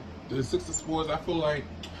card, the Six of Swords, I feel like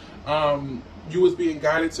you was being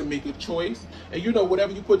guided to make a choice, and you know,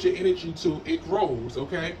 whatever you put your energy to, it grows.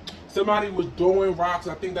 Okay, somebody was throwing rocks.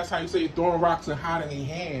 I think that's how you say it, throwing rocks and hiding their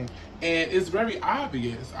hand, and it's very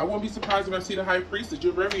obvious. I wouldn't be surprised if I see the High Priestess.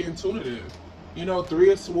 You're very intuitive. You know, Three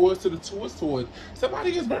of Swords to the Two of Swords.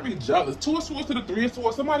 Somebody is very jealous. Two of Swords to the Three of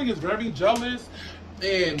Swords. Somebody is very jealous,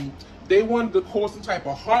 and they wanted to cause some type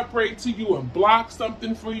of heartbreak to you and block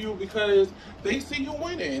something for you because they see you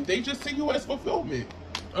winning. They just see you as fulfillment.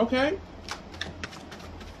 Okay?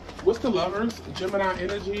 What's the Lovers? Gemini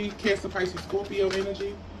energy, Cancer, Pisces, Scorpio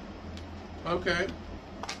energy. Okay.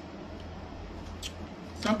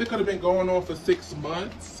 Something could have been going on for 6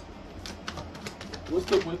 months. What's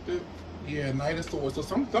the with it? Yeah, Knight of Swords. So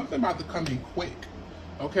something about to come in quick.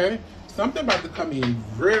 Okay? Something about to come in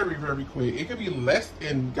very, very quick. It could be less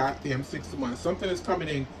than goddamn 6 months. Something is coming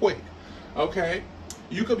in quick. Okay?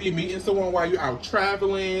 You could be meeting someone while you're out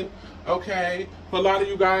traveling. Okay? For a lot of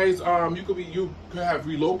you guys, you could have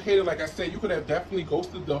relocated. Like I said, you could have definitely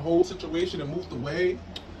ghosted the whole situation and moved away.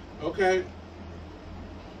 Okay?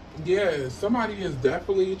 Yeah, somebody is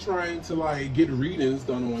definitely trying to like get readings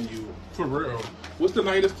done on you. For real. What's the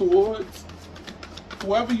Knight of Swords?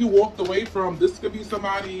 Whoever you walked away from, this could be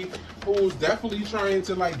somebody who's definitely trying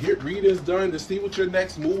to like get readings done to see what your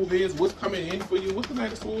next move is, what's coming in for you. What's the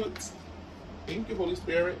Knight of Swords? Thank you, Holy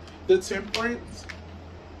Spirit. The Temperance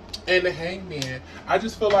and the Hangman. I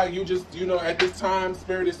just feel like you just, you know, at this time,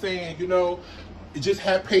 Spirit is saying, you know, just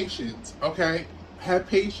have patience, okay? Have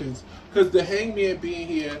patience. Because the Hangman being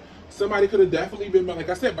here, somebody could have definitely been, like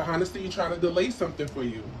I said, behind the scenes trying to delay something for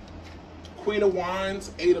you. Queen of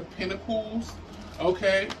Wands, Eight of Pentacles.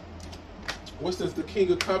 Okay, what's this? The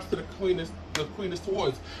King of Cups to the Queen of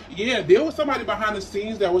Swords. Yeah, there was somebody behind the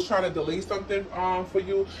scenes that was trying to delay something for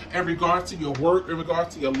you in regards to your work, in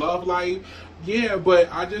regards to your love life. Yeah, but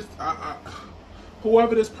I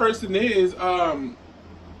whoever this person is,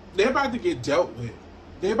 they're about to get dealt with.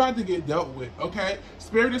 They're about to get dealt with. Okay,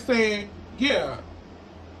 Spirit is saying, yeah,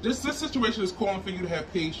 this situation is calling for you to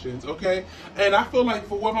have patience. Okay, and I feel like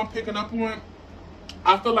for what I'm picking up on,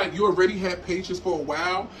 I feel like you already had patience for a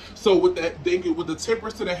while. So with that, thank you. With the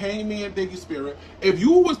Temperance to the Hangman, thank you, Spirit. If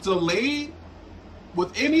you was delayed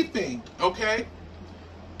with anything, okay,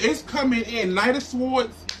 it's coming in. Knight of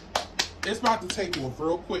Swords, it's about to take off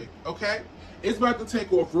real quick, okay? It's about to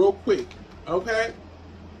take off real quick, okay?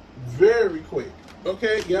 Very quick.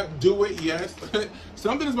 Okay, yep, do it, yes.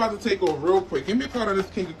 Something is about to take over real quick. Give me a card on this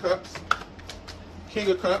King of Cups.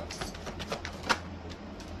 King of Cups.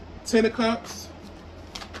 Ten of Cups.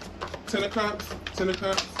 Ten of Cups. Ten of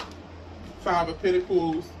Cups. Five of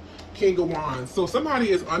Pentacles. King of Wands. So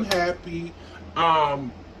somebody is unhappy.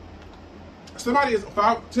 Somebody is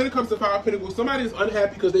Ten of Cups and Five of Pentacles. Somebody is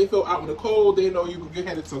unhappy because they feel out in the cold. They know you can get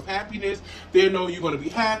headed to happiness. They know you're going to be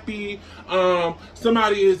happy.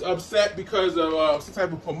 Somebody is upset because of some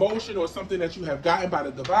type of promotion or something that you have gotten by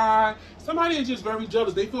the divine. Somebody is just very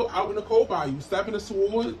jealous. They feel out in the cold by you. Seven of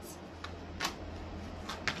Swords.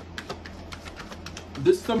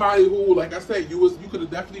 This is somebody who, like I said, you could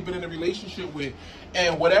have definitely been in a relationship with,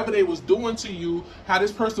 and whatever they was doing to you, how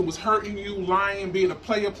this person was hurting you, lying, being a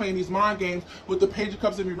player, playing these mind games with the Page of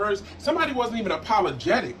Cups in reverse. Somebody wasn't even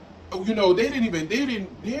apologetic. You know,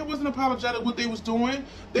 they wasn't apologetic what they was doing.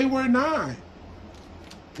 They were not.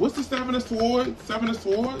 What's the Seven of Swords? Seven of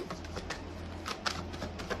Swords.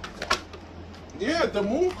 Yeah, the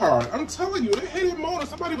Moon card. I'm telling you, they hated moon.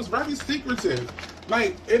 Somebody was very secretive.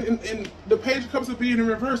 Like, in the Page of Cups of being in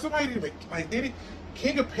reverse, somebody didn't even, like,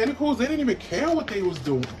 King of Pentacles, they didn't even care what they was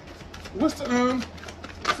doing. What's the,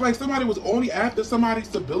 it's like somebody was only after somebody's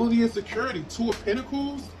stability and security. Two of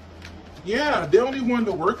Pentacles. Yeah, they only wanted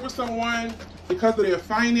to work with someone because of their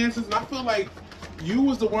finances, and I feel like you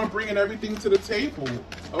was the one bringing everything to the table,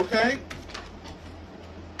 okay?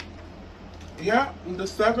 Yeah, the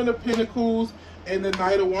Seven of Pentacles and the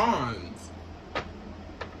Knight of Wands.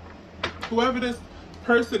 Whoever this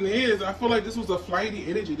person is, I feel like this was a flighty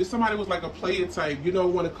energy. This somebody was like a player type, you know,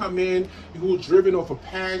 want to come in, who was driven off of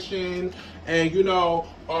passion, and you know,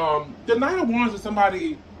 the Knight of Wands is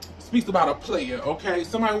somebody speaks about a player, okay?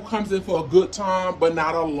 Somebody who comes in for a good time, but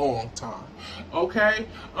not a long time, okay?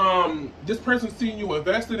 This person seeing you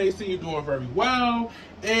investing, they see you doing very well,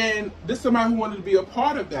 and this is somebody who wanted to be a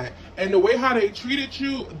part of that. And the way how they treated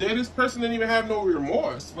you, then this person didn't even have no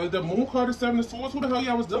remorse. Like the Moon card, the Seven of Swords, who the hell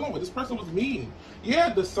y'all was dealing with? This person was mean.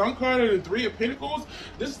 Yeah, the Sun card and the Three of Pentacles,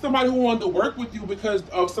 this is somebody who wanted to work with you because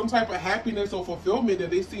of some type of happiness or fulfillment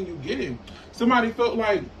that they seen you getting. Somebody felt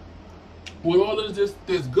like, with all of this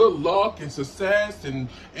good luck and success and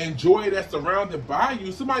joy that's surrounded by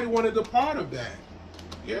you, somebody wanted a part of that.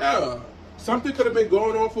 Yeah. Something could have been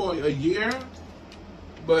going on for a year,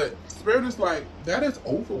 but Spirit is like, that is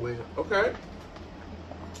over with, okay?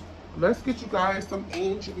 Let's get you guys some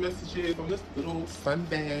angel messages on this little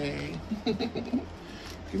Sunday. Give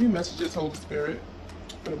me messages, Holy Spirit,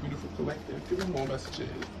 for the beautiful collective. Give me more messages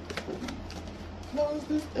before we close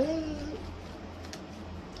this up.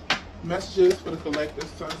 Messages for the collective,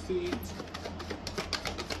 sun seeds.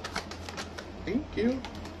 Thank you.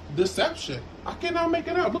 Deception. I cannot make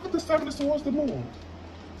it up. Look at the Seven of Swords, the Moon.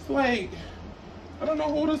 It's like, I don't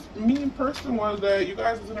know who this mean person was that you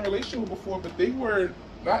guys was in a relationship with before, but they were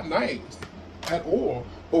not nice at all.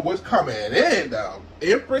 But what's coming in though?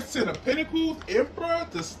 Empress, Ten of Pentacles, Emperor,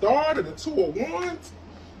 the Star, and the Two of Wands.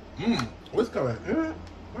 What's coming in?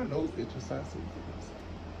 My nose itches.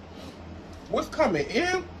 What's coming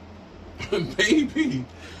in? Baby,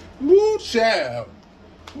 woo child,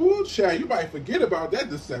 you might forget about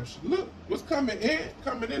that deception. Look, what's coming in?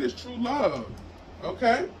 Coming in is true love,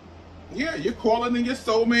 okay? Yeah, you're calling in your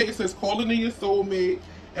soulmate. It says calling in your soulmate.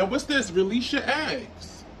 And what's this? Release your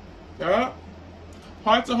ex. Yeah,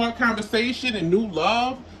 heart-to-heart conversation and new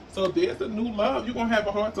love. So there's a new love you're gonna have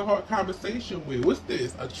a heart-to-heart conversation with. What's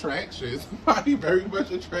this? Attraction. Somebody very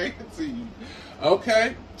much attracted to you,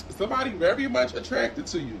 okay? Somebody very much attracted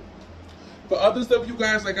to you. For others of you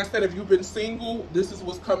guys, like I said, if you've been single, this is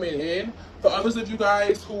what's coming in. For others of you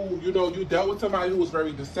guys who, you know, you dealt with somebody who was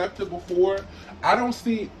very deceptive before, I don't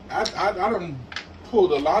see, I done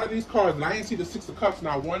pulled a lot of these cards and I didn't see the Six of Cups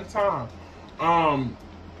not one time.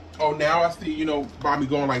 Oh, now I see, you know, Bobby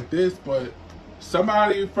going like this, but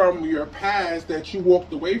somebody from your past that you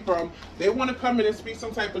walked away from, they want to come in and speak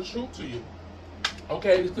some type of truth to you.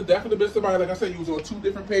 Okay, this could definitely be somebody, like I said, you was on two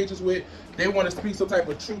different pages with. They want to speak some type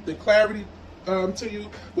of truth and clarity to you.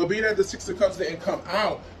 But being that the Six of Cups didn't come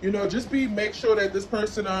out, you know, just make sure that this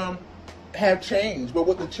person have changed. But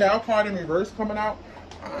with the Child card in reverse coming out,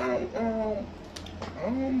 I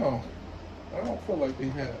don't know. I don't feel like they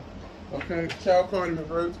have. Okay, Child card in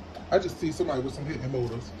reverse. I just see somebody with some hidden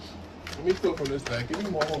motives. Let me feel from this side. Give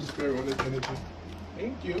me more Holy Spirit on this energy.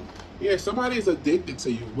 Thank you. Yeah, somebody is addicted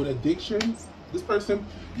to you with addictions. This person,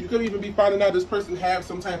 you could even be finding out this person have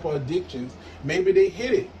some type of addictions. Maybe they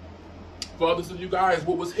hid it. For others of you guys,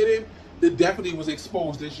 what was hidden, that definitely was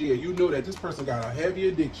exposed this year. You know that this person got a heavy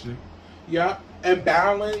addiction. Yeah, and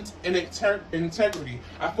balance and integrity.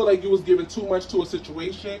 I feel like you was giving too much to a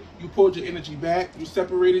situation. You pulled your energy back. You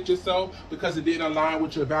separated yourself because it didn't align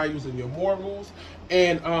with your values and your morals.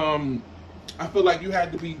 And I feel like you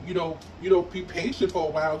had to be, be patient for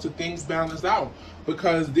a while till things balance out,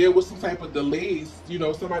 because there was some type of delays.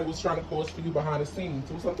 Somebody was trying to cause for you behind the scenes.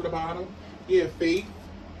 There was something about them. Yeah, faith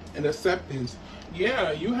and acceptance.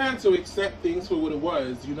 Yeah, you had to accept things for what it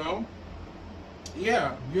was,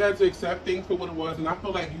 Yeah, you had to accept things for what it was, and I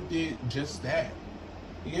feel like you did just that.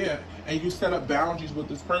 Yeah, and you set up boundaries with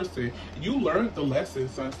this person. You learned the lesson,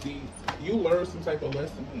 Sunseed. You learned some type of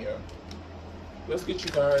lesson here. Let's get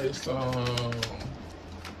you guys some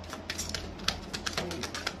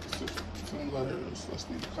letters. Let's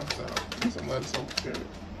see what comes out. Some letters over here.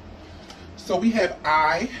 So we have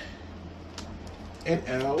I and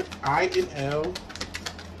L. I and L.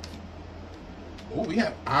 Oh, we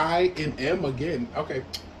have I and M again. Okay.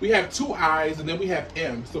 We have two I's and then we have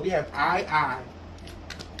M. So we have I.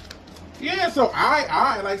 Yeah, so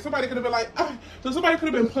I. Like somebody could have been like, so somebody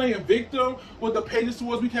could have been playing victim with the pages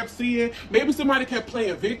towards we kept seeing. Maybe somebody kept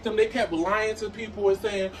playing victim. They kept lying to people and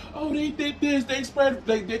saying, oh, they did this. They spread,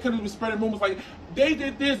 like they could have been spreading rumors like they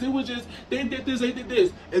did this. It was just, they did this, they did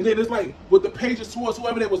this. And then it's like with the pages towards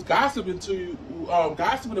whoever that was gossiping to you,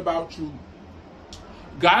 gossiping about you,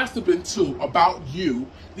 gossiping too about you,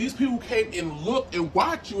 these people came and looked and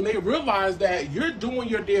watched you, and they realized that you're doing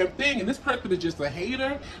your damn thing, and this person is just a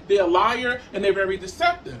hater, they're a liar, and they're very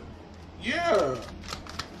deceptive. Yeah.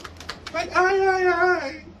 Like,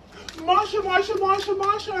 I. Marsha.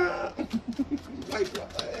 Like, what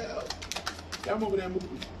the hell? Y'all move that movie.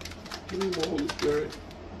 Give me more Holy Spirit.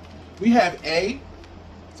 We have A.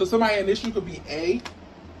 So somebody in this, you could be A.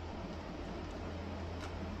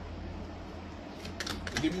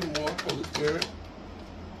 Give me more Holy Spirit.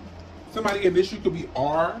 Somebody in this, you could be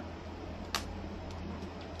R.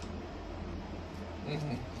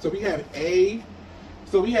 So we have A.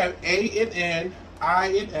 So we have A and N, I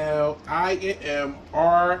and L, I and M,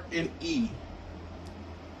 R and E.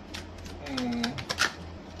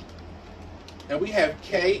 And we have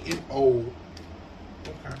K and O.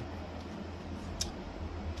 Okay.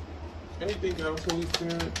 Anything else, Holy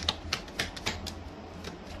Spirit?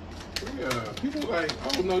 Yeah, people like,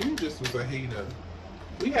 oh no, you just was a hater.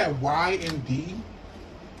 We have Y and D.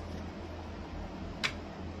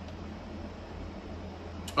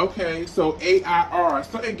 Okay, so A-I-R.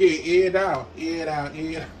 Something get aired out. Yeah,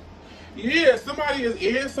 somebody is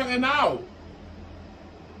airing something out.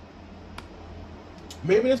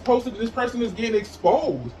 Maybe this person is getting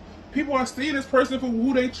exposed. People are seeing this person for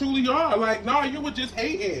who they truly are. Like, no, you were just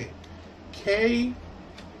hating. K-I-Y.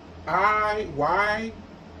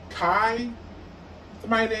 Kai.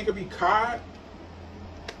 Somebody's name could be Kai.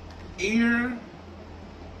 Ear.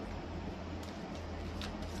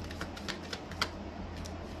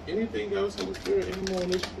 Anything else in the spirit? Any more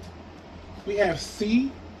initiatives? We have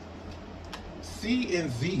C. C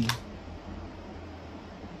and Z.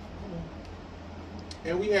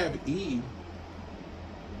 And we have E.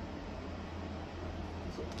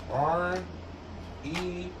 So R,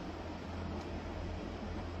 E,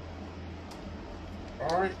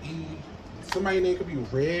 R-E. Somebody's name could be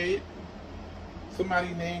Red.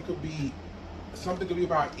 Somebody's name could be, something could be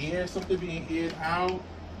about air, something being aired out.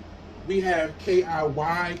 We have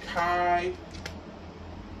K-I-Y, Kai.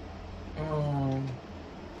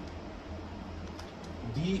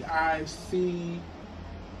 D-I-C,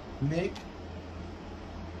 Nick.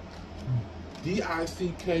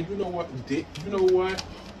 D-I-C-K. You know what?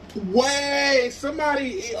 Wait,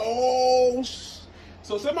 somebody,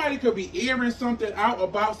 so somebody could be airing something out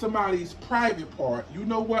about somebody's private part. You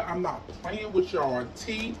know what? I'm not playing with your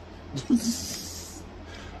T.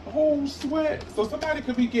 Oh, sweat. So somebody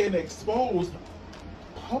could be getting exposed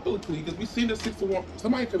publicly because we seen the 6-1.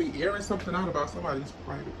 Somebody could be airing something out about somebody's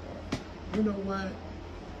private part. You know what?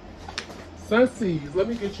 Sunseeds, let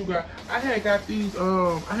me get you guys. I had got you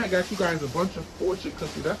guys a bunch of fortune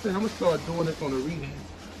cookies. I said I'm gonna start doing this on the reading.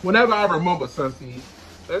 Whenever I remember, Sunseeds.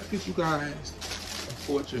 Let's get you guys a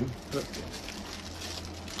fortune cookie.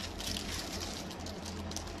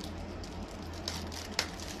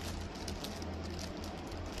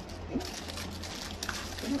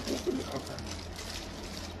 Okay.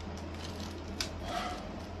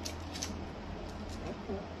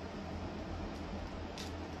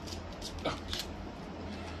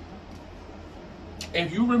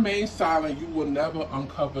 If you remain silent, you will never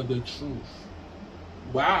uncover the truth.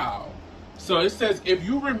 Wow. So it says, if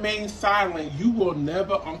you remain silent, you will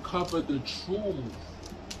never uncover the truth.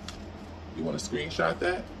 You want to screenshot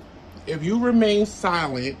that? If you remain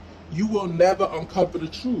silent, you will never uncover the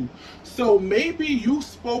truth. So maybe you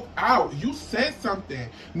spoke out, you said something.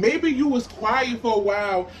 Maybe you was quiet for a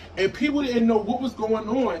while and people didn't know what was going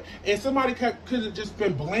on, and somebody could have just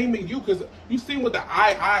been blaming you, because you seen with the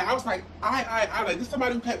I was like, I like this,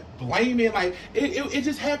 somebody who kept blaming, like it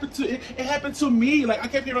just happened to it happened to me. Like I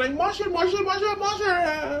kept hearing like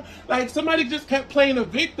Marsha, like somebody just kept playing a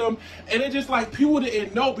victim, and it just like people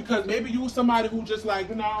didn't know, because maybe you was somebody who just like,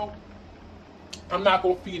 you know, I'm not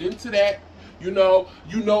gonna feed into that. You know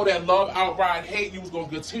that love outright hate, you was gonna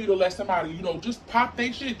continue to let somebody, you know, just pop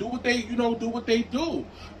they shit, do what they, you know, do what they do.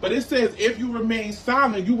 But it says if you remain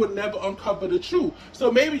silent, you will never uncover the truth.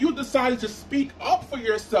 So maybe you decided to speak up for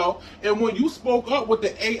yourself, and when you spoke up with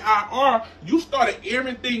the AIR, you started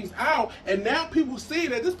airing things out, and now people see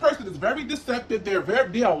that this person is very deceptive, they're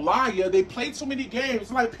a liar, they play too many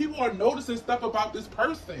games. Like people are noticing stuff about this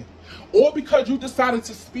person. Or because you decided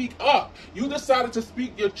to speak up, you decided to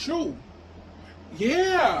speak your truth.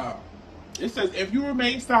 Yeah, it says if you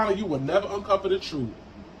remain silent, you will never uncover the truth.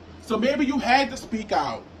 So maybe you had to speak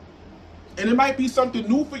out, and it might be something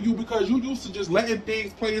new for you because you used to just letting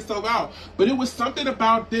things play itself out. But it was something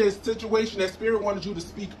about this situation that Spirit wanted you to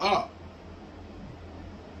speak up.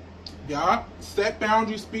 Yeah, set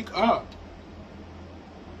boundaries, speak up.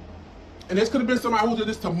 And this could have been somebody who did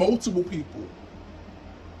this to multiple people,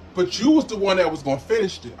 but you was the one that was gonna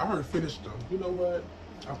finish it. I heard finish them. You know what?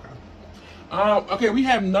 Okay. Okay, we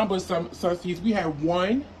have numbers, some seeds. We have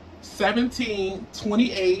 1, 17,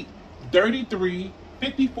 28, 33,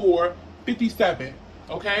 54, 57.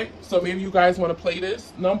 Okay, so maybe you guys want to play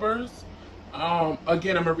this numbers.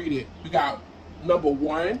 Again, I'm gonna read it. We got number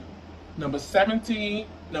 1, number 17,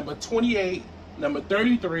 number 28, number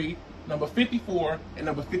 33, number 54, and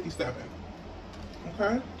number 57.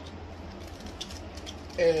 Okay,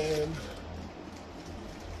 and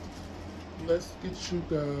let's get you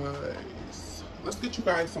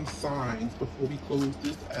guys some signs before we close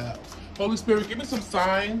this out. Holy Spirit, give me some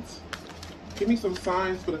signs. Give me some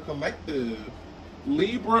signs for the collective.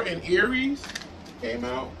 Libra and Aries came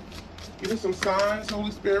out. Give me some signs, Holy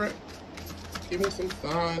Spirit. Give me some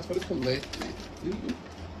signs for the collective.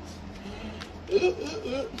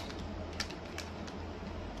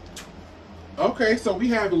 Okay, so we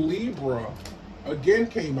have Libra again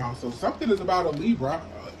came out. So something is about a Libra,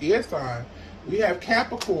 air sign. We have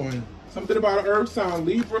Capricorn. Something about an earth sign.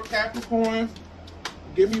 Libra, Capricorn.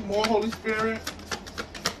 Give me more, Holy Spirit.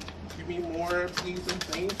 Give me more, please and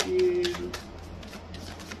thank you.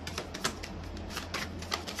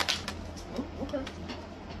 Oh, okay.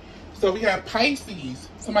 So we have Pisces.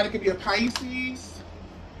 Somebody could be a Pisces.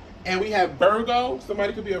 And we have Virgo.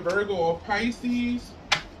 Somebody could be a Virgo or Pisces.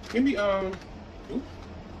 Give me,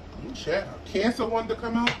 Cancer wanted to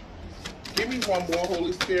come out. Give me one more,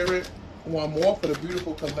 Holy Spirit. One more for the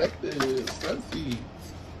beautiful collective. Sun seeds.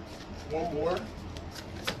 One more.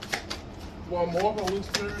 One more, Holy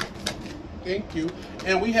Spirit. Thank you.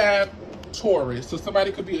 And we have Taurus. So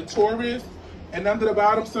somebody could be a Taurus. And under the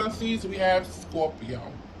bottom, Sun seeds, we have Scorpio.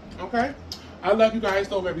 Okay? I love you guys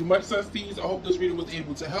so very much, Sun seeds. I hope this video was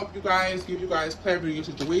able to help you guys, give you guys clarity in your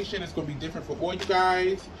situation. It's going to be different for all you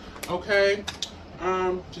guys. Okay?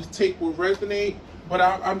 Just take what resonate. But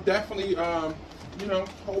I'm definitely... you know,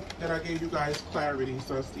 hope that I gave you guys clarity,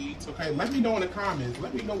 Sun seeds. Okay, let me know in the comments.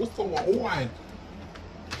 Let me know what's going on.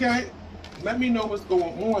 Okay, let me know what's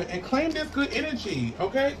going on, and claim this good energy.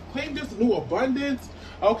 Okay, claim this new abundance.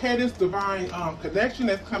 Okay, this divine connection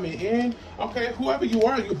that's coming in. Okay, whoever you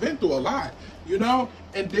are, you've been through a lot. You know,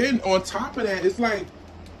 and then on top of that, it's like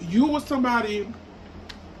you were somebody.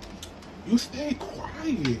 You stayed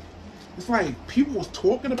quiet. It's like people was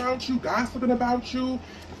talking about you, gossiping about you,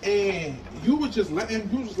 and you was just letting,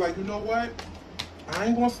 you was like, you know what? I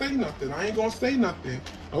ain't gonna say nothing. I ain't gonna say nothing.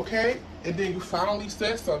 Okay? And then you finally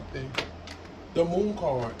said something. The moon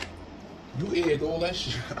card. You aired all that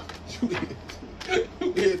shit out. You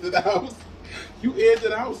aired it out. You aired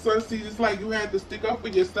it out, Sun seeds. It's like you had to stick up for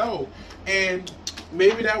yourself. And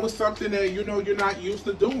maybe that was something that, you know, you're not used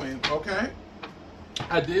to doing. Okay?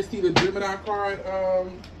 I did see the Gemini card,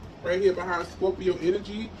 right here behind Scorpio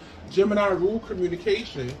energy. Gemini rule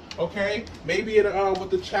communication. Okay, maybe in with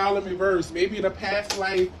the child in reverse. Maybe in a past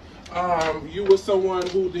life, you were someone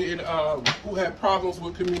who did who had problems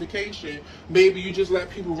with communication. Maybe you just let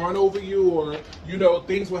people run over you, or you know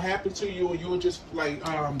things will happen to you, and you would just like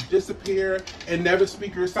disappear and never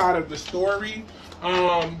speak your side of the story.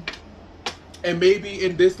 And maybe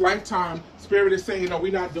in this lifetime, Spirit is saying, no,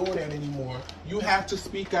 we're not doing that anymore. You have to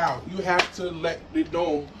speak out. You have to let it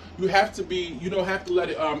know. You have to be, you don't have to let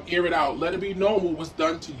it air it out. Let it be known what was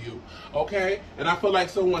done to you. Okay? And I feel like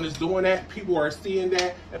someone is doing that. People are seeing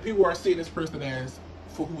that. And people are seeing this person as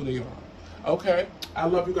for who they are. Okay? I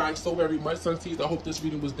love you guys so very much, Sunseeds. I hope this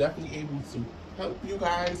reading was definitely able to help you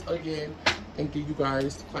guys again and give you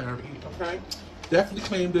guys clarity. Okay? Definitely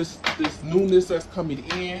claim this newness that's coming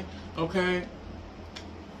in. Okay?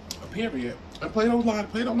 Period. And play those lines,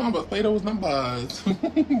 play those numbers, play those numbers.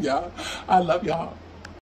 Yeah. I love y'all.